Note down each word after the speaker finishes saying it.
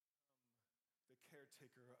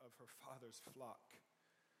caretaker of her father's flock.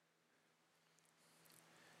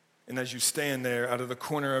 And as you stand there, out of the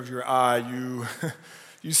corner of your eye,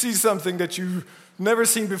 you see something that you've never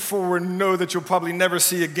seen before and know that you'll probably never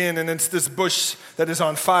see again. And it's this bush that is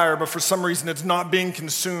on fire, but for some reason it's not being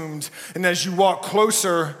consumed. And as you walk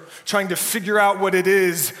closer, trying to figure out what it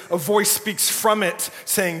is, a voice speaks from it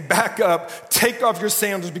saying, back up, take off your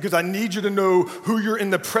sandals because I need you to know who you're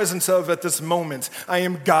in the presence of at this moment. I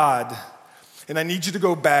am God. And I need you to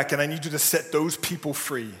go back and I need you to set those people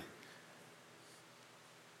free.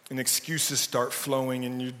 And excuses start flowing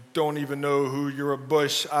and you don't even know who you're a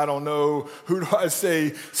bush. I don't know. Who do I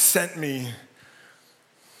say sent me?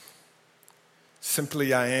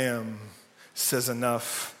 Simply I am says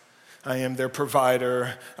enough. I am their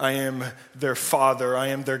provider. I am their father. I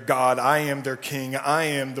am their God. I am their king. I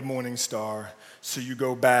am the morning star. So you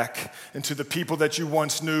go back, and to the people that you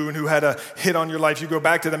once knew and who had a hit on your life, you go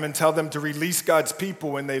back to them and tell them to release God's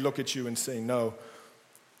people, and they look at you and say no.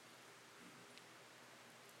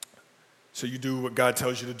 So you do what God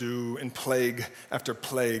tells you to do, and plague after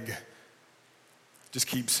plague just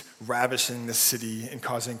keeps ravishing the city and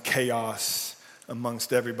causing chaos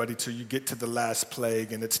amongst everybody till you get to the last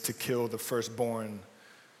plague, and it's to kill the firstborn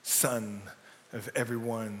son of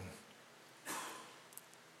everyone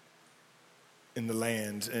in the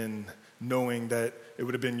land, and knowing that it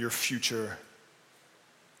would have been your future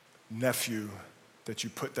nephew that you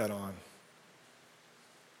put that on.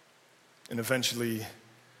 And eventually,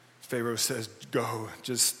 Pharaoh says, go,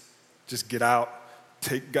 just get out,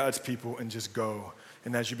 take God's people and just go.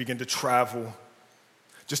 And as you begin to travel,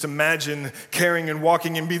 just imagine carrying and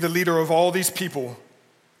walking and be the leader of all these people.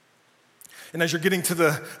 And as you're getting to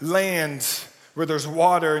the land where there's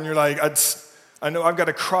water and you're like, I know I've got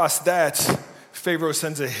to cross that, Pharaoh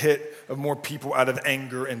sends a hit of more people out of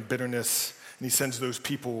anger and bitterness. And he sends those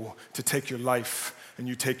people to take your life, and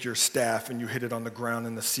you take your staff and you hit it on the ground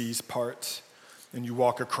and the seas part. And you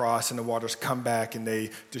walk across and the waters come back and they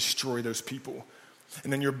destroy those people.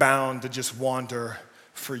 And then you're bound to just wander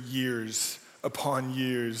for years upon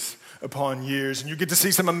years upon years. And you get to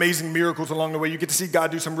see some amazing miracles along the way. You get to see God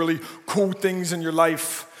do some really cool things in your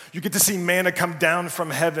life. You get to see manna come down from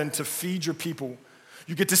heaven to feed your people.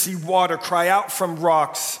 You get to see water cry out from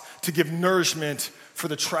rocks to give nourishment for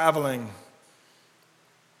the traveling.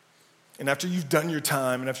 And after you've done your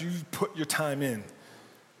time and after you've put your time in,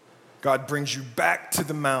 God brings you back to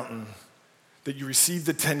the mountain that you received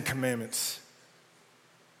the 10 Commandments.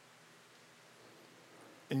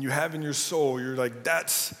 And you have in your soul, you're like,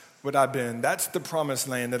 that's what I've been. That's the promised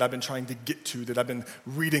land that I've been trying to get to, that I've been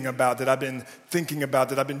reading about, that I've been thinking about,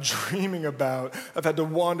 that I've been dreaming about. I've had to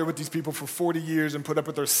wander with these people for 40 years and put up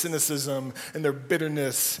with their cynicism and their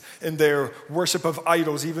bitterness and their worship of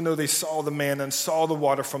idols, even though they saw the manna and saw the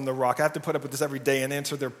water from the rock. I have to put up with this every day and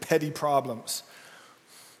answer their petty problems.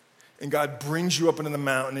 And God brings you up into the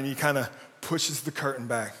mountain and he kind of pushes the curtain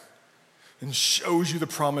back and shows you the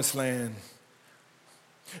promised land.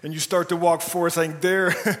 And you start to walk forward saying,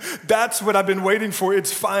 there, that's what I've been waiting for.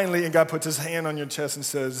 It's finally, and God puts his hand on your chest and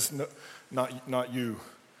says, no, not you.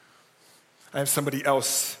 I have somebody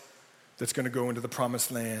else that's going to go into the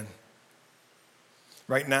promised land.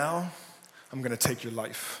 Right now, I'm going to take your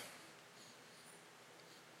life.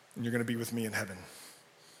 And you're going to be with me in heaven.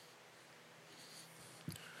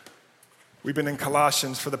 We've been in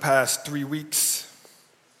Colossians for the past 3 weeks.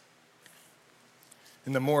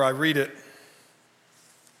 And the more I read it,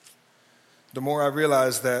 the more I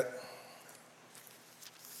realize that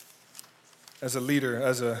as a leader,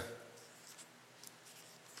 as a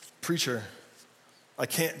preacher, I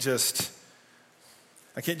can't just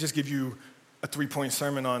give you a 3-point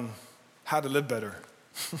sermon on how to live better.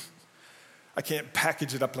 I can't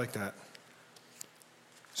package it up like that.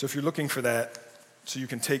 So if you're looking for that, so you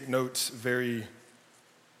can take notes very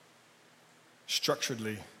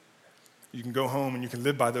structuredly, you can go home and you can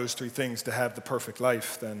live by those 3 things to have the perfect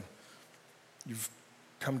life, then you've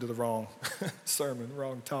come to the wrong sermon,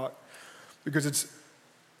 wrong talk. Because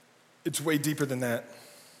it's way deeper than that.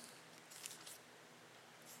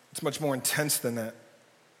 It's much more intense than that.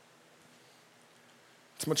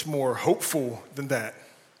 It's much more hopeful than that.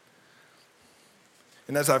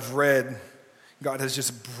 And as I've read, God has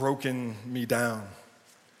just broken me down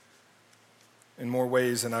in more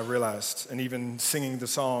ways than I realized. And even singing the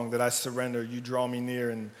song that I surrender, you draw me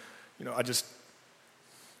near, and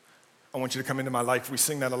I want you to come into my life. We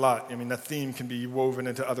sing that a lot. I mean, that theme can be woven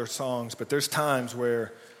into other songs, but there's times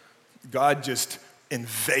where God just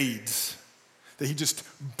invades, that he just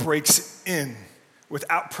breaks in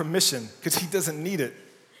without permission because he doesn't need it.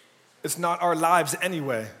 It's not our lives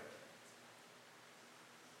anyway.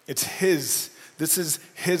 It's his This is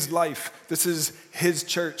his life. This is his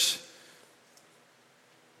church.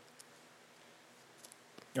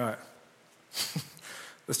 All right.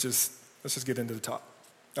 Let's just get into the talk.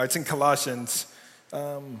 All right, it's in Colossians.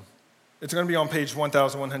 It's going to be on page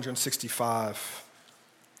 1165.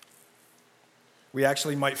 We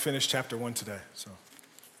actually might finish chapter 1 today. So,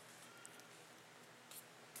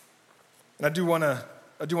 and I do want to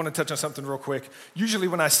touch on something real quick. Usually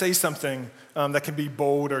when I say something that can be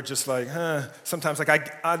bold or just like, sometimes like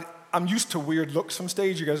I'm used to weird looks from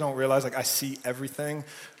stage. You guys don't realize, like I see everything,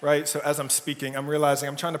 right? So as I'm speaking, I'm realizing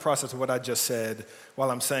I'm trying to process what I just said while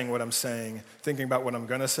I'm saying what I'm saying, thinking about what I'm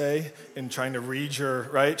going to say and trying to read you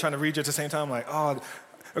at the same time. Like, oh,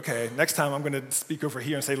 okay, next time I'm going to speak over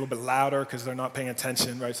here and say a little bit louder because they're not paying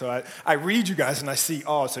attention, right? So I read you guys and I see,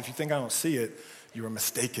 so if you think I don't see it, you were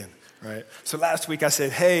mistaken, right? So last week I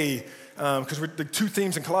said, hey, because the two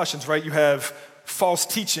themes in Colossians, right? You have false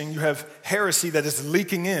teaching, you have heresy that is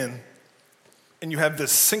leaking in, and you have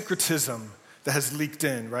this syncretism that has leaked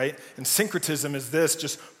in, right? And syncretism is this,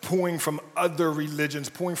 just pulling from other religions,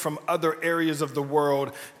 pulling from other areas of the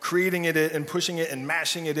world, creating it and pushing it and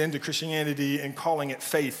mashing it into Christianity and calling it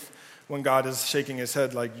faith when God is shaking his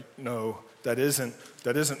head like, no, that isn't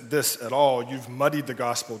this at all. You've muddied the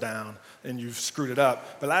gospel down and you've screwed it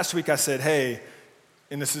up. But last week I said, hey,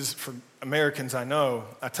 and this is for Americans I know,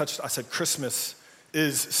 I said Christmas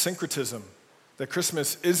is syncretism, that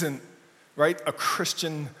Christmas isn't, right, a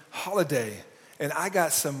Christian holiday. And I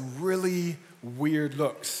got some really weird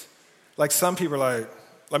looks. Like some people are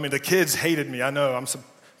like, the kids hated me. I know.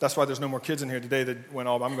 That's why there's no more kids in here today that went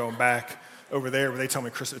I'm going back over there where they tell me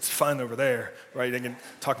Christmas, it's fun over there, right? They can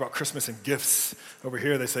talk about Christmas and gifts. Over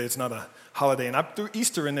here they say it's not a holiday. And I threw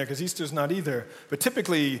Easter in there because Easter's not either. But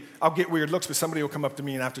typically I'll get weird looks, but somebody will come up to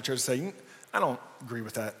me and after church say, I don't agree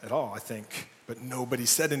with that at all, I think. But nobody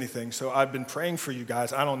said anything. So I've been praying for you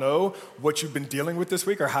guys. I don't know what you've been dealing with this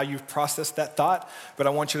week or how you've processed that thought, but I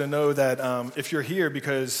want you to know that if you're here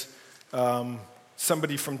because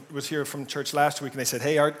somebody was here from church last week and they said,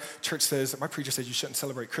 hey, our church says, my preacher says you shouldn't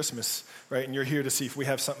celebrate Christmas, right? And you're here to see if we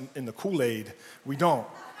have something in the Kool-Aid. We don't,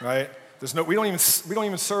 right? We don't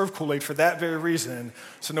even serve Kool-Aid for that very reason,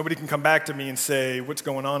 so nobody can come back to me and say, what's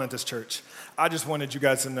going on at this church? I just wanted you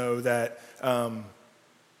guys to know that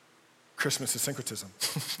Christmas is syncretism.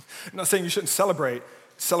 I'm not saying you shouldn't celebrate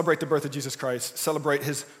the birth of Jesus Christ, celebrate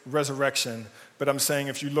his resurrection, but I'm saying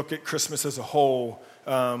if you look at Christmas as a whole,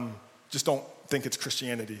 just don't think it's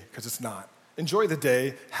Christianity, because it's not. Enjoy the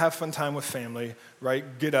day, have fun time with family,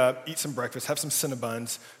 right? Get up, eat some breakfast, have some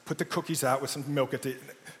Cinnabons, put the cookies out with some milk at the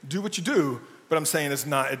do what you do, but I'm saying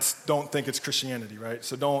don't think it's Christianity, right?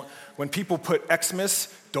 So when people put Xmas,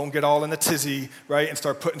 don't get all in a tizzy, right? And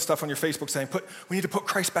start putting stuff on your Facebook saying, we need to put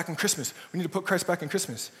Christ back in Christmas. We need to put Christ back in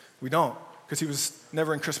Christmas. We don't, because he was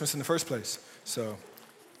never in Christmas in the first place. So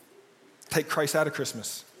take Christ out of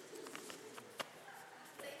Christmas.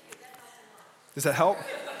 Does that help?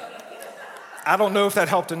 I don't know if that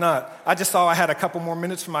helped or not. I just saw I had a couple more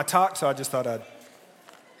minutes for my talk, so I just thought I'd.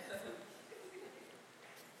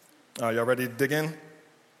 Y'all ready to dig in?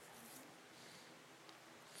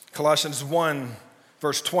 Colossians 1,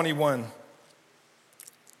 verse 21.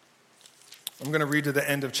 I'm going to read to the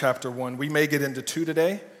end of chapter 1. We may get into 2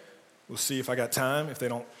 today. We'll see if I got time, if they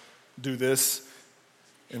don't do this,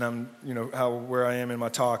 and I'm, where I am in my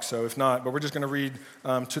talk. So if not, but we're just going to read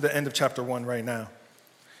to the end of chapter 1 right now.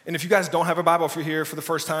 And if you guys don't have a Bible, if you're here for the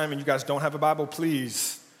first time and you guys don't have a Bible,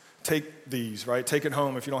 please take these, right? Take it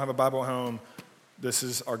home. If you don't have a Bible at home, this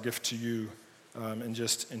is our gift to you, and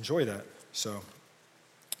just enjoy that. So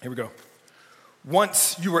here we go.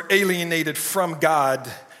 Once you were alienated from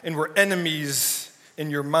God and were enemies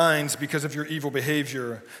in your minds because of your evil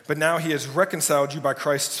behavior, but now he has reconciled you by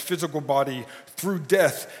Christ's physical body through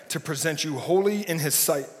death to present you holy in his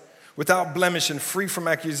sight, without blemish and free from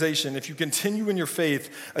accusation, if you continue in your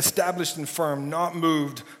faith, established and firm, not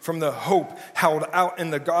moved from the hope held out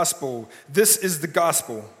in the gospel. This is the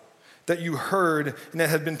gospel that you heard and that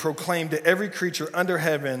had been proclaimed to every creature under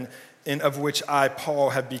heaven, and of which I, Paul,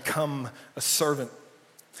 have become a servant.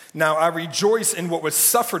 Now I rejoice in what was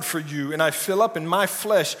suffered for you, and I fill up in my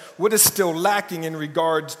flesh what is still lacking in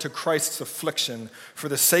regards to Christ's affliction for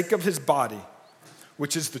the sake of his body,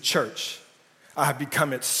 which is the church. I have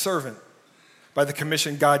become its servant by the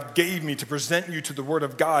commission God gave me to present you to the word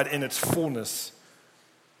of God in its fullness.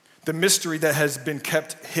 The mystery that has been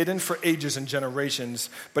kept hidden for ages and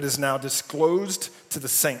generations, but is now disclosed to the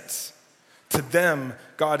saints. To them,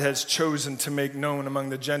 God has chosen to make known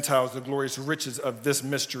among the Gentiles the glorious riches of this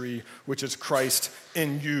mystery, which is Christ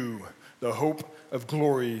in you, the hope of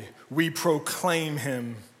glory. We proclaim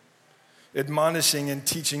him admonishing and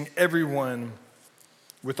teaching everyone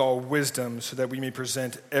with all wisdom, so that we may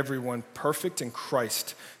present everyone perfect in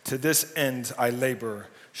Christ. To this end I labor,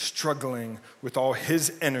 struggling with all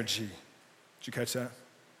his energy. Did you catch that?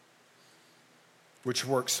 Which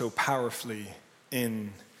works so powerfully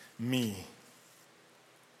in me.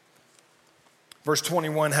 Verse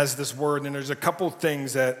 21 has this word, and there's a couple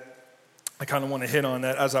things that I kind of want to hit on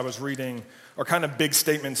that as I was reading are kind of big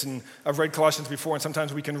statements. And I've read Colossians before, and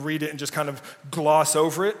sometimes we can read it and just kind of gloss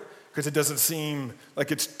over it because it doesn't seem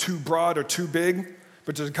like it's too broad or too big.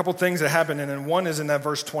 But there's a couple things that happen, and then one is in that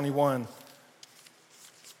verse 21,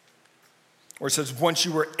 where it says, once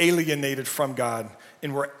you were alienated from God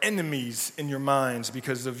and were enemies in your minds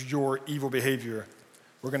because of your evil behavior.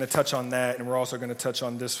 We're going to touch on that, and we're also going to touch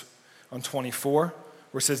on this on 24,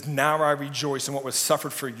 where it says, now I rejoice in what was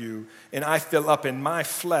suffered for you, and I fill up in my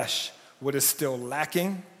flesh what is still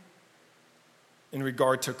lacking in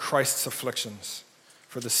regard to Christ's afflictions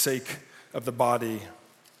for the sake of the body.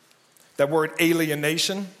 That word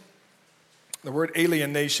alienation, the word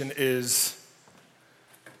alienation is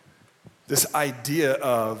this idea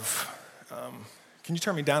of, can you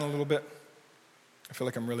turn me down a little bit? I feel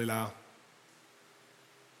like I'm really loud.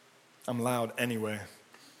 I'm loud anyway.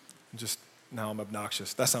 Now I'm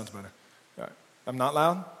obnoxious. That sounds better. All right. I'm not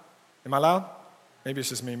loud? Am I loud? Maybe it's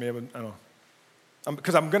just me. Maybe, I don't know.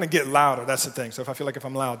 Because I'm going to get louder. That's the thing. So if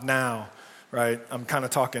I'm loud now, right, I'm kind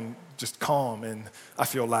of talking just calm, and I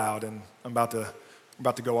feel loud, and I'm about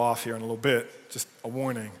to go off here in a little bit. Just a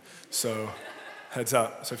warning. So heads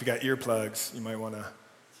up. So if you got earplugs, you might want to,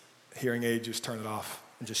 hearing aid, just turn it off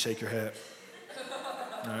and just shake your head.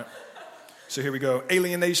 All right. So here we go.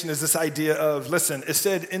 Alienation is this idea of, listen, it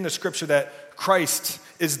said in the scripture that Christ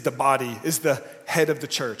is the body, is the head of the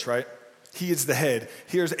church, right? He is the head.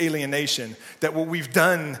 Here's alienation, that what we've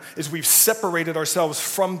done is we've separated ourselves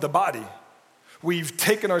from the body. We've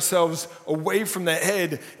taken ourselves away from the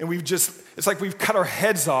head, and it's like we've cut our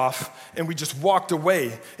heads off and we just walked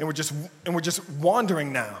away, and we're just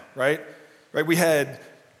wandering now, right? Right? We had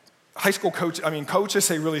high school coaches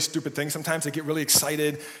say really stupid things. Sometimes they get really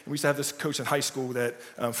excited. And we used to have this coach in high school,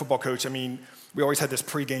 football coach. We always had this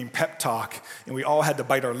pregame pep talk, and we all had to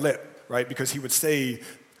bite our lip, right? Because he would say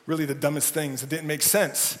really the dumbest things that didn't make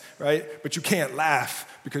sense, right? But you can't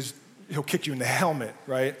laugh because he'll kick you in the helmet,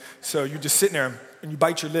 right? So you're just sitting there and you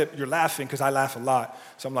bite your lip. You're laughing because I laugh a lot.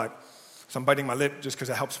 So I'm biting my lip just because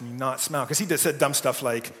it helps me not smile. Because he just said dumb stuff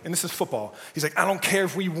like, and this is football, he's like, I don't care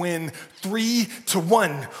if we win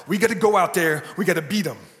 3-1. We got to go out there. We got to beat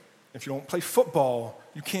them. If you don't play football,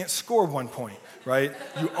 you can't score 1 point, right?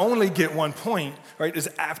 You only get 1 point, right, is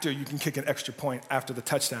after you can kick an extra point after the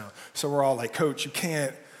touchdown. So we're all like, Coach, you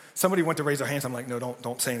can't. Somebody went to raise their hands. I'm like, no,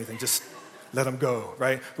 don't say anything. Just let them go,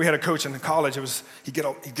 right? We had a coach in college. He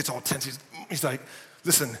gets all tense. He's like,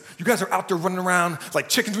 listen, you guys are out there running around like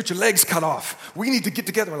chickens with your legs cut off. We need to get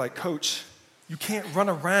together. We're like, Coach, you can't run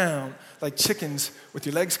around like chickens with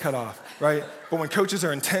your legs cut off, right? But when coaches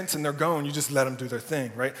are intense and they're going, you just let them do their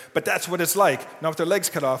thing, right? But that's what it's like. Now with their legs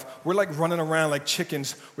cut off, we're like running around like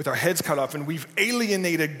chickens with our heads cut off, and we've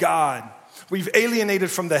alienated God. We've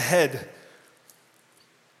alienated from the head.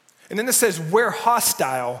 And then it says, we're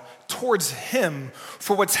hostile towards him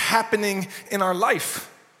for what's happening in our life.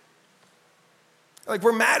 Like,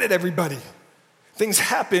 we're mad at everybody. Things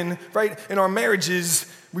happen, right? In our marriages,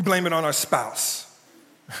 we blame it on our spouse,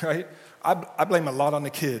 right? I blame a lot on the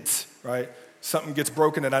kids, right? Something gets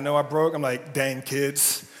broken that I know I broke. I'm like, dang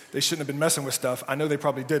kids. They shouldn't have been messing with stuff. I know they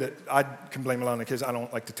probably did it. I can blame a lot on the kids. I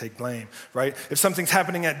don't like to take blame, right? If something's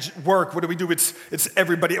happening at work, what do? It's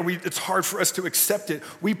everybody. It's hard for us to accept it.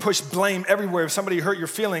 We push blame everywhere. If somebody hurt your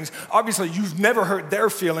feelings, obviously you've never hurt their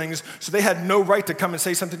feelings, so they had no right to come and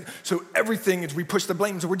say something. So everything is we push the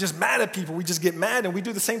blame. So we're just mad at people. We just get mad, and we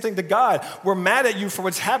do the same thing to God. We're mad at you for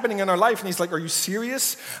what's happening in our life, and he's like, are you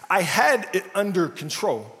serious? I had it under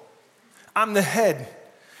control. I'm the head.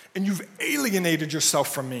 And you've alienated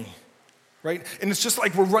yourself from me, right? And it's just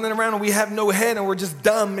like we're running around and we have no head, and we're just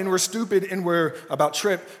dumb and we're stupid and we're about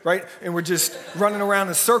trip, right? And we're just running around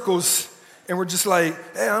in circles, and we're just like,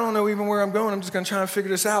 hey, I don't know even where I'm going. I'm just gonna try and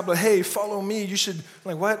figure this out. But hey, follow me. You should,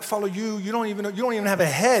 like, what? Follow you? You don't even have a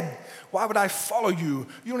head. Why would I follow you?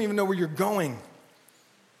 You don't even know where you're going.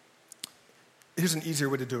 Here's an easier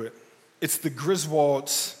way to do it. It's the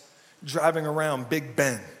Griswolds driving around Big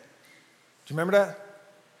Ben. Do you remember that?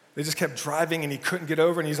 They just kept driving, and he couldn't get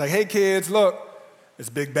over, and he's like, hey, kids, look, it's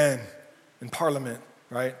Big Ben in Parliament,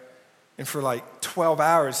 right? And for like 12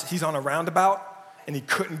 hours, he's on a roundabout, and he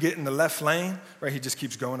couldn't get in the left lane, right? He just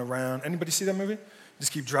keeps going around. Anybody see that movie?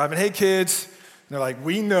 Just keep driving. Hey, kids, they're like,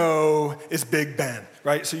 we know it's Big Ben,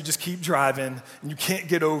 right? So you just keep driving, and you can't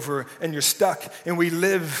get over, and you're stuck. And we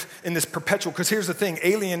live in this perpetual, because here's the thing,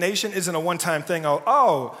 alienation isn't a one-time thing.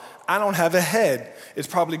 Oh, I don't have a head. It's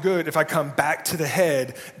probably good if I come back to the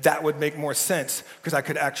head. That would make more sense, because I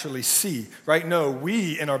could actually see, right? No,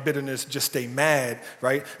 we, in our bitterness, just stay mad,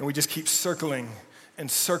 right? And we just keep circling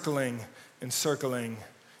and circling and circling.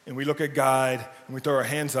 And we look at God, and we throw our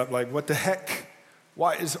hands up like, what the heck?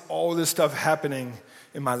 Why is all this stuff happening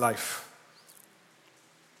in my life?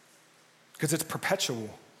 Because it's perpetual.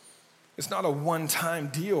 It's not a one-time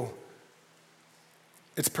deal.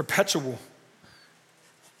 It's perpetual.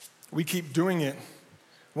 We keep doing it.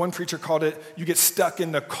 One preacher called it, you get stuck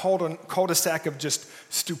in the cul-de-sac of just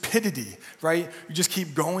stupidity, right? You just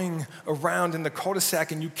keep going around in the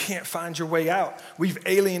cul-de-sac and you can't find your way out. We've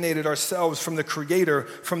alienated ourselves from the Creator,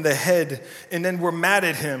 from the head, and then we're mad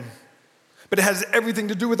at Him. But it has everything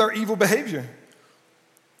to do with our evil behavior.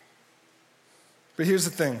 But here's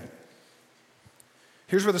the thing.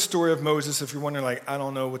 Here's where the story of Moses, if you're wondering, like, I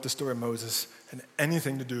don't know what the story of Moses had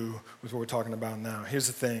anything to do with what we're talking about now. Here's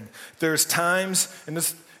the thing. There's times, and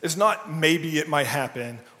this is not maybe it might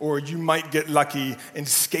happen, or you might get lucky and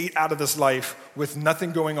skate out of this life with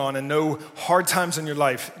nothing going on and no hard times in your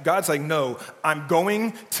life. God's like, no, I'm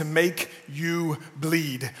going to make you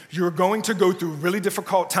bleed. You're going to go through really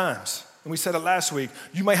difficult times. And we said it last week,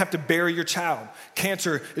 you might have to bury your child.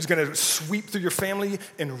 Cancer is going to sweep through your family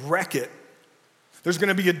and wreck it. There's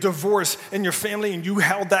going to be a divorce in your family and you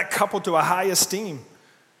held that couple to a high esteem.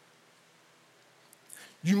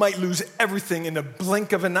 You might lose everything in the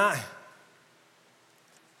blink of an eye.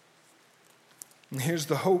 And here's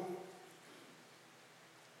the hope.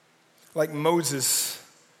 Like Moses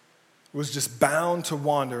was just bound to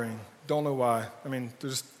wandering. Don't know why. I mean,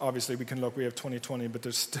 there's obviously we can look, we have 2020, but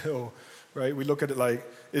there's still, right? We look at it like,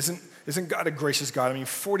 isn't God a gracious God? I mean,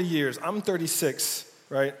 40 years, I'm 36,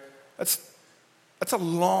 right? That's a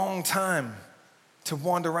long time to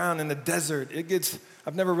wander around in the desert.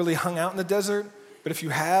 I've never really hung out in the desert, but if you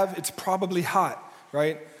have, it's probably hot,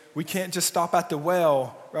 right? We can't just stop at the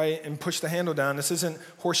well, right, and push the handle down. This isn't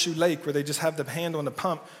Horseshoe Lake where they just have the handle on the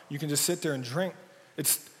pump. You can just sit there and drink.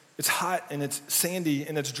 It's hot and it's sandy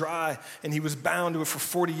and it's dry, and he was bound to it for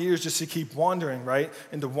 40 years just to keep wandering, right?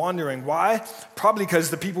 Into wandering. Why? Probably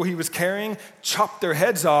because the people he was carrying chopped their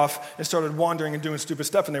heads off and started wandering and doing stupid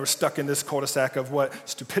stuff, and they were stuck in this cul-de-sac of what?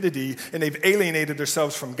 Stupidity, and they've alienated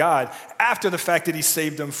themselves from God after the fact that he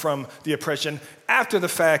saved them from the oppression, after the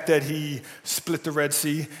fact that he split the Red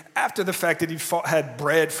Sea, after the fact that he had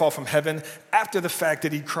bread fall from heaven, after the fact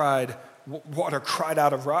that he water cried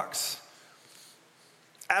out of rocks.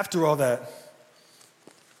 After all that,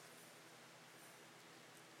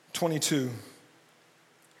 22,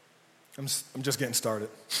 I'm just getting started.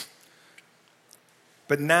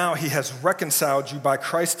 But now he has reconciled you by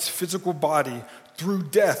Christ's physical body through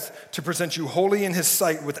death to present you holy in his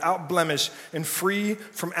sight without blemish and free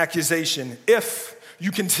from accusation. If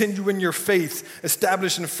you continue in your faith,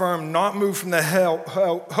 established and firm, not moved from the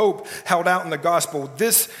hope held out in the gospel.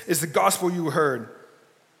 This is the gospel you heard.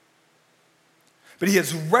 But he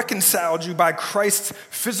has reconciled you by Christ's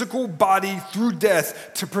physical body through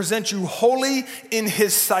death to present you holy in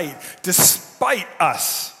his sight, despite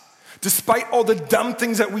us, despite all the dumb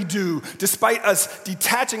things that we do, despite us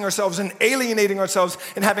detaching ourselves and alienating ourselves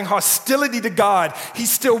and having hostility to God. He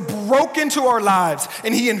still broke into our lives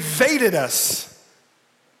and he invaded us.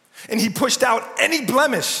 And he pushed out any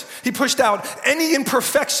blemish. He pushed out any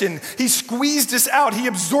imperfection. He squeezed us out. He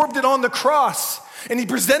absorbed it on the cross. And he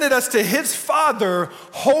presented us to his Father,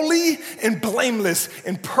 holy and blameless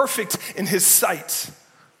and perfect in his sight.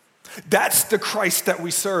 That's the Christ that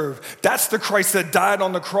we serve. That's the Christ that died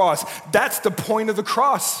on the cross. That's the point of the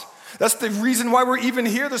cross. That's the reason why we're even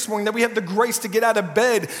here this morning, that we have the grace to get out of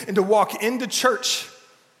bed and to walk into church.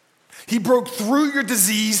 He broke through your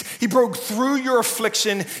disease. He broke through your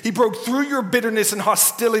affliction. He broke through your bitterness and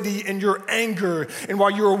hostility and your anger. And while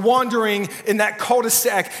you were wandering in that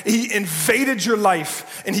cul-de-sac, he invaded your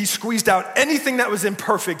life and he squeezed out anything that was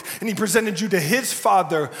imperfect, and he presented you to his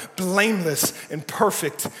Father, blameless and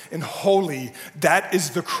perfect and holy. That is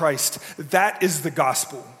the Christ. That is the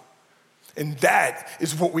gospel. And that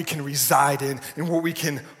is what we can reside in and what we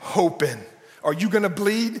can hope in. Are you going to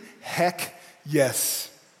bleed? Heck yes.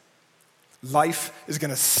 Life is going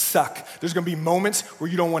to suck. There's going to be moments where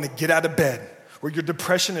you don't want to get out of bed, where your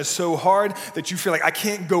depression is so hard that you feel like I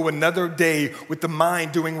can't go another day with the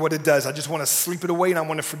mind doing what it does. I just want to sleep it away and I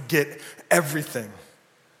want to forget everything.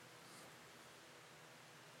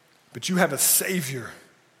 But you have a Savior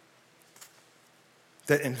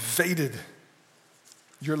that invaded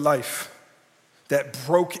your life, that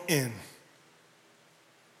broke in.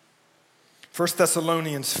 1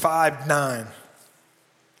 Thessalonians 5:9.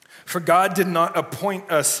 For God did not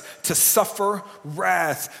appoint us to suffer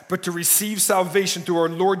wrath, but to receive salvation through our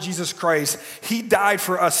Lord Jesus Christ. He died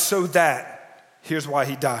for us so that, here's why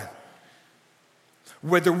he died.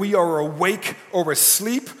 Whether we are awake or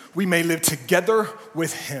asleep, we may live together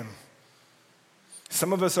with him.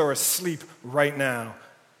 Some of us are asleep right now.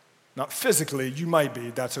 Not physically, you might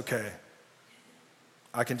be, that's okay.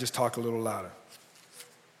 I can just talk a little louder.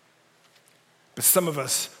 But some of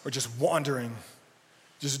us are just wandering,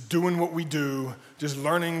 just doing what we do, just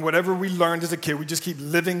learning whatever we learned as a kid. We just keep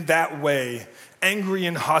living that way, angry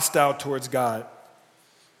and hostile towards God.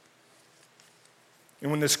 And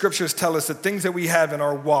when the scriptures tell us that things that we have in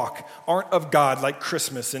our walk aren't of God, like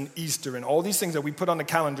Christmas and Easter and all these things that we put on the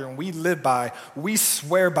calendar and we live by, we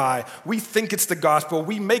swear by, we think it's the gospel,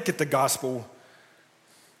 we make it the gospel.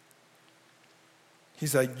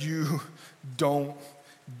 He's like, you don't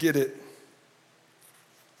get it.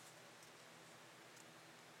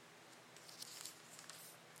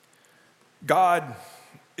 God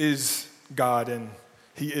is God and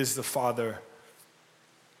he is the Father.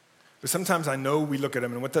 But sometimes I know we look at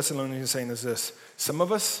him, and what Thessalonians is saying is this. Some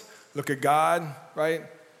of us look at God, right?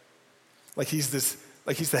 Like he's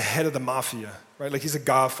the head of the mafia, right? Like he's a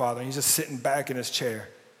godfather, and he's just sitting back in his chair,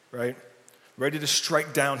 right? Ready to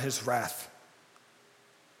strike down his wrath.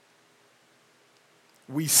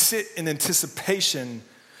 We sit in anticipation,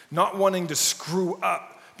 not wanting to screw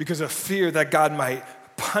up because of fear that God might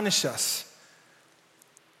punish us.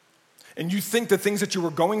 And you think the things that you were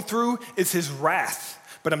going through is his wrath.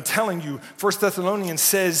 But I'm telling you, 1 Thessalonians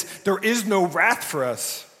says there is no wrath for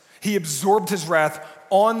us. He absorbed his wrath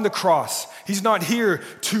on the cross. He's not here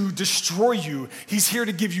to destroy you. He's here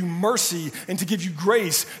to give you mercy and to give you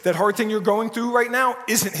grace. That hard thing you're going through right now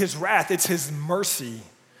isn't his wrath, it's his mercy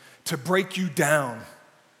to break you down,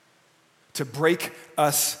 to break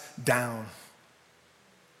us down.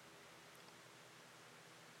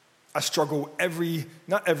 I struggle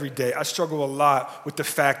not every day, I struggle a lot with the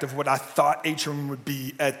fact of what I thought Atrium would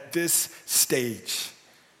be at this stage.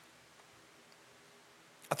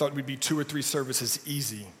 I thought we'd be 2 or 3 services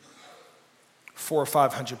easy, 400 or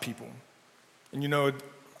 500 people. And you know, I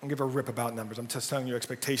don't give a rip about numbers. I'm just telling you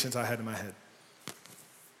expectations I had in my head.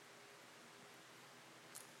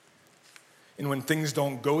 And when things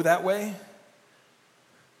don't go that way,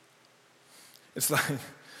 it's like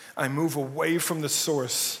I move away from the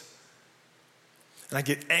source. And I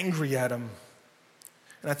get angry at him.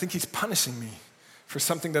 And I think he's punishing me for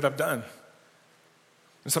something that I've done.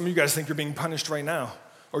 And some of you guys think you're being punished right now,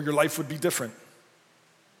 or your life would be different.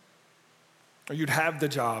 Or you'd have the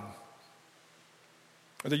job.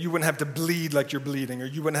 Or that you wouldn't have to bleed like you're bleeding, or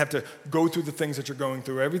you wouldn't have to go through the things that you're going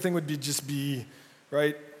through. Everything would just be,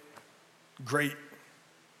 right, great.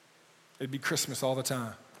 It'd be Christmas all the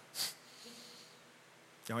time.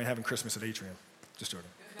 Y'all ain't having Christmas at Atrium. Just joking.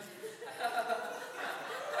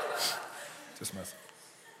 Just mess.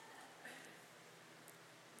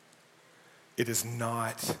 It is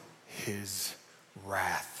not his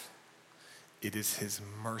wrath. It is his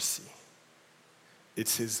mercy.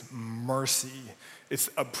 It's his mercy. It's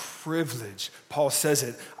a privilege. Paul says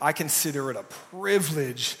it. I consider it a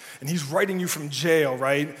privilege. And he's writing you from jail,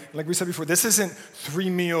 right? Like we said before, this isn't 3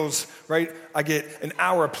 meals, right? I get an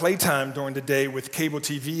hour of playtime during the day with cable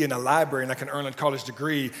TV and a library, and I can earn a college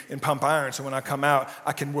degree and pump iron. So when I come out,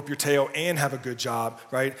 I can whoop your tail and have a good job,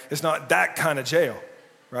 right? It's not that kind of jail,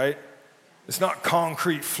 right? It's not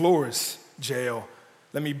concrete floors jail.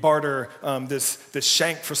 Let me barter this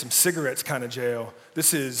shank for some cigarettes kind of jail.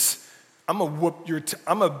 This is, I'm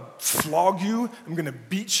gonna flog you, I'm gonna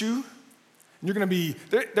beat you, and you're gonna be,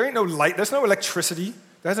 there ain't no light, there's no electricity.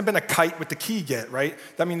 There hasn't been a kite with the key yet, right?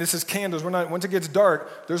 I mean, this is candles. Once it gets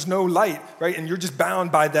dark, there's no light, right? And you're just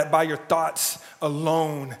bound by that, by your thoughts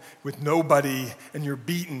alone with nobody, and you're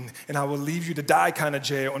beaten, and I will leave you to die kind of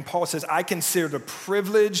jail. And Paul says, I consider it a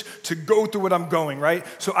privilege to go through what I'm going, right?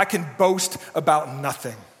 So I can boast about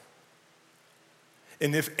nothing.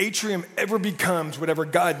 And if Atrium ever becomes whatever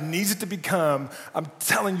God needs it to become, I'm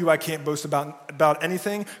telling you I can't boast about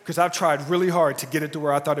anything because I've tried really hard to get it to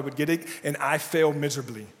where I thought it would get it, and I failed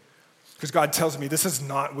miserably. Because God tells me this is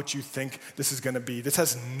not what you think this is going to be. This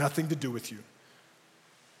has nothing to do with you.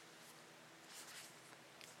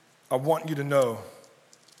 I want you to know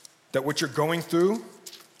that what you're going through,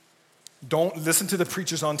 don't listen to the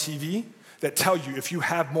preachers on TV that tell you if you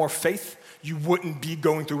have more faith, you wouldn't be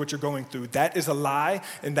going through what you're going through. That is a lie,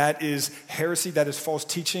 and that is heresy, that is false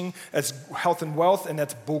teaching, that's health and wealth, and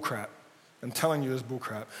that's bullcrap. I'm telling you this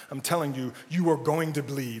bullcrap. I'm telling you, you are going to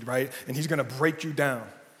bleed, right? And he's going to break you down.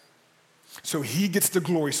 So he gets the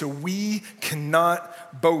glory. So we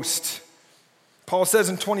cannot boast. Paul says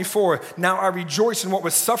in 24, now I rejoice in what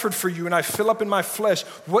was suffered for you, and I fill up in my flesh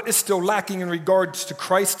what is still lacking in regards to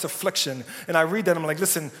Christ's affliction. And I read that, I'm like,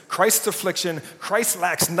 listen, Christ's affliction, Christ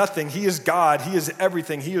lacks nothing. He is God. He is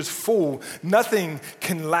everything. He is full. Nothing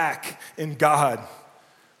can lack in God.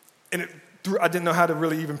 And I didn't know how to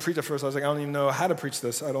really even preach at first. I was like, I don't even know how to preach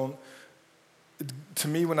this. To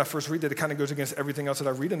me, when I first read it kind of goes against everything else that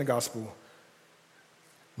I read in the gospel.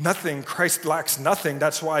 Nothing, Christ lacks nothing.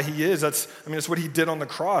 That's why he is. That's what he did on the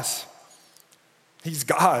cross. He's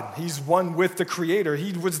God. He's one with the Creator.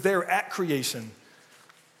 He was there at creation.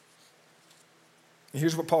 And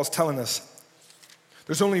here's what Paul's telling us.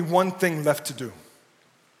 There's only one thing left to do.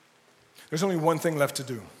 There's only one thing left to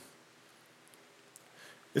do.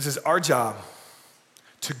 This is our job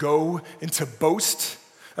to go and to boast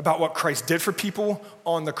about what Christ did for people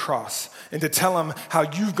on the cross and to tell them how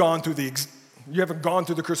you've gone through you haven't gone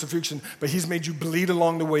through the crucifixion, but he's made you bleed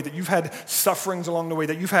along the way, that you've had sufferings along the way,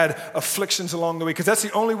 that you've had afflictions along the way, because that's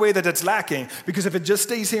the only way that it's lacking. Because if it just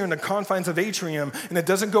stays here in the confines of Atrium and it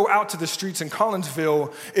doesn't go out to the streets in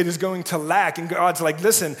Collinsville, it is going to lack. And God's like,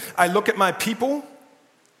 listen, I look at my people.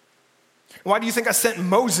 Why do you think I sent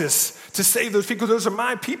Moses to save those people? Those are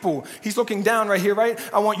my people. He's looking down right here, right?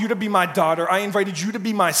 I want you to be my daughter. I invited you to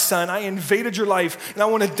be my son. I invaded your life, and I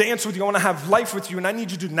want to dance with you. I want to have life with you, and I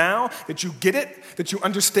need you to, now that you get it, that you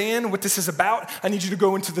understand what this is about, I need you to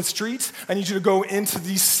go into the streets. I need you to go into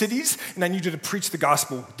these cities, and I need you to preach the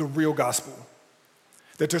gospel, the real gospel,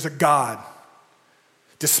 that there's a God.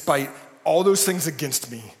 Despite all those things against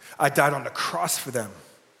me, I died on the cross for them,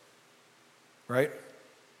 right?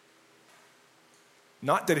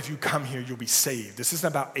 Not that if you come here, you'll be saved. This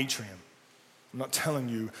isn't about Atrium. I'm not telling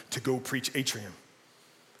you to go preach Atrium.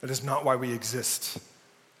 That is not why we exist.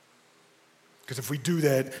 Because if we do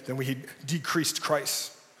that, then we decreased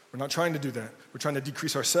Christ. We're not trying to do that. We're trying to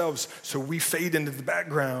decrease ourselves so we fade into the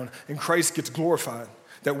background and Christ gets glorified,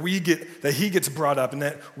 that he gets brought up and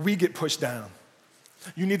that we get pushed down.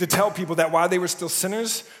 You need to tell people that while they were still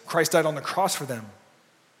sinners, Christ died on the cross for them.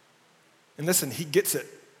 And listen, he gets it.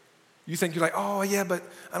 You think you're like, oh yeah, but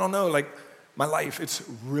I don't know, like my life, it's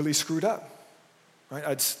really screwed up, right?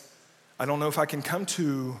 I don't know if I can come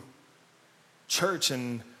to church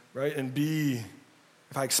and be,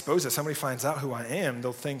 if I expose it, somebody finds out who I am,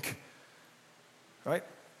 they'll think, right?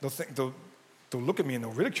 They'll look at me and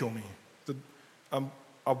they'll ridicule me.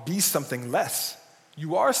 I'll be something less.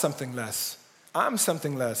 You are something less. I'm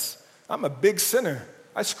something less. I'm a big sinner.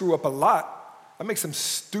 I screw up a lot. I make some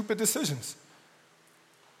stupid decisions.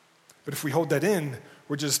 But if we hold that in,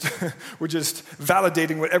 we're just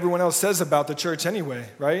validating what everyone else says about the church anyway,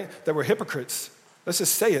 right? That we're hypocrites. Let's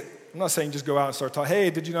just say it. I'm not saying just go out and start talking, hey,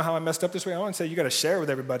 did you know how I messed up this way? I don't say you got to share with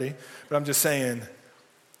everybody. But I'm just saying,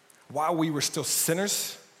 while we were still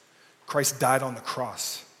sinners, Christ died on the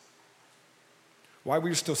cross. While we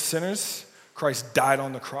were still sinners, Christ died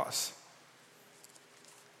on the cross.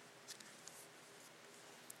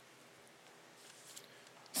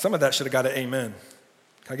 Some of that should have got an amen.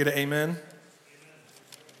 Can I get an amen?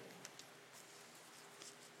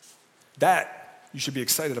 That you should be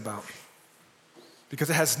excited about because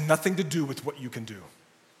it has nothing to do with what you can do.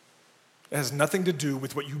 It has nothing to do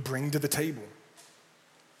with what you bring to the table.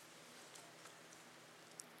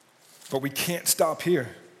 But we can't stop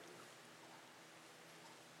here.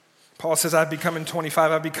 Paul says, I've become in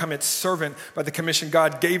 25, I've become its servant by the commission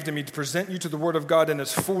God gave to me to present you to the word of God in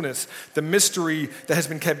its fullness, the mystery that has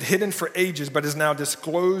been kept hidden for ages but is now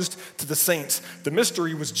disclosed to the saints. The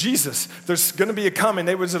mystery was Jesus. There's going to be a coming.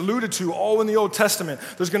 It was alluded to all in the Old Testament.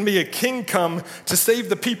 There's going to be a king come to save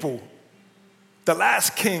the people. The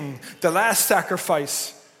last king, the last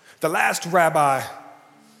sacrifice, the last rabbi.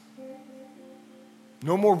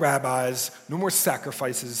 No more rabbis, no more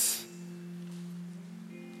sacrifices.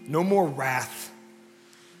 No more wrath.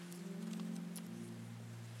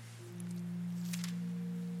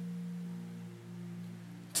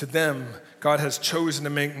 To them, God has chosen to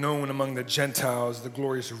make known among the Gentiles the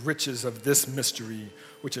glorious riches of this mystery,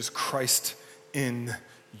 which is Christ in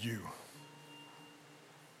you.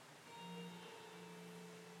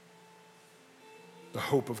 The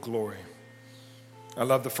hope of glory. I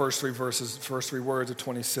love the first three words of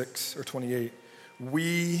 26 or 28.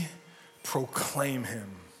 We proclaim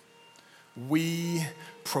him. We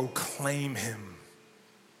proclaim him.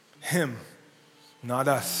 Him, not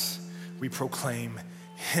us. We proclaim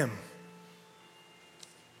him.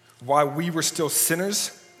 While we were still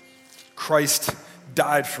sinners, Christ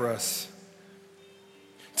died for us.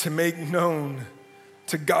 to make known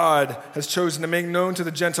to God, has chosen to make known to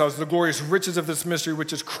the Gentiles the glorious riches of this mystery,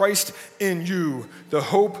 which is Christ in you, the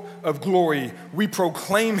hope of glory. We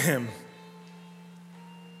proclaim him.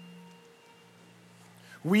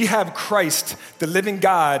 We have Christ, the living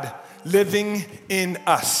God, living in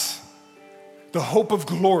us. The hope of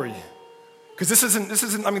glory. Because this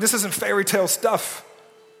isn't fairy tale stuff.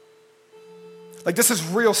 Like, this is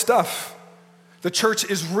real stuff. The church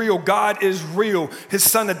is real. God is real. His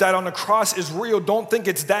son that died on the cross is real. Don't think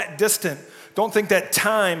it's that distant. Don't think that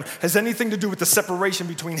time has anything to do with the separation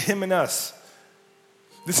between him and us.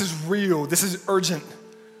 This is real. This is urgent.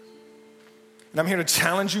 And I'm here to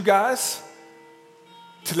challenge you guys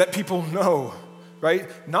to let people know, right?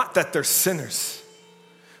 Not that they're sinners,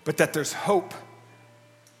 but that there's hope.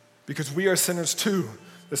 Because we are sinners too.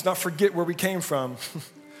 Let's not forget where we came from.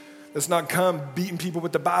 Let's not come beating people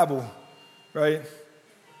with the Bible. Right?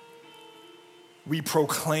 We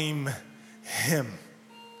proclaim him.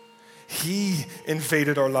 He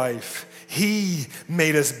invaded our life. He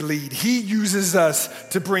made us bleed. He uses us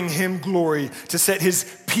to bring him glory, to set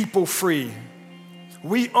his people free.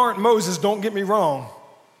 We aren't Moses, don't get me wrong.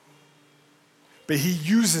 But he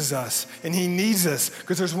uses us and he needs us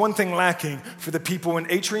because there's one thing lacking for the people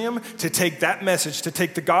in Atrium to take that message, to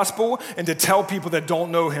take the gospel and to tell people that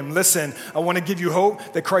don't know him. Listen, I want to give you hope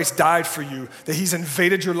that Christ died for you, that he's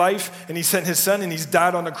invaded your life and he sent his son and he's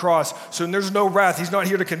died on the cross. So there's no wrath. He's not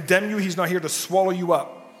here to condemn you. He's not here to swallow you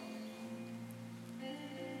up.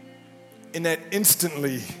 And that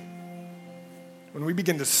instantly, when we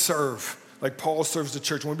begin to serve, like Paul serves the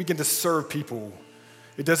church, when we begin to serve people,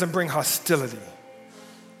 it doesn't bring hostility.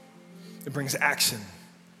 It brings action,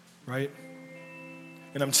 right?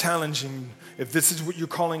 And I'm challenging, if this is what you're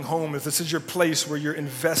calling home, if this is your place where you're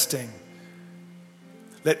investing,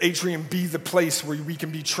 let Atrium be the place where we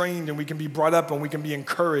can be trained and we can be brought up and we can be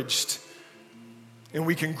encouraged and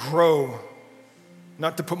we can grow,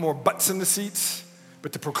 not to put more butts in the seats,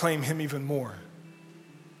 but to proclaim him even more.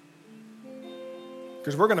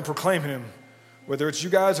 Because we're going to proclaim him, whether it's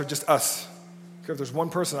you guys or just us. I don't care if there's one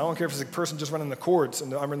person. I don't care if it's a person just running the chords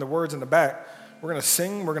and I'm in the words in the back. We're going to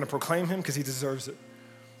sing. We're going to proclaim him because he deserves it.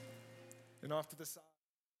 And off to the side.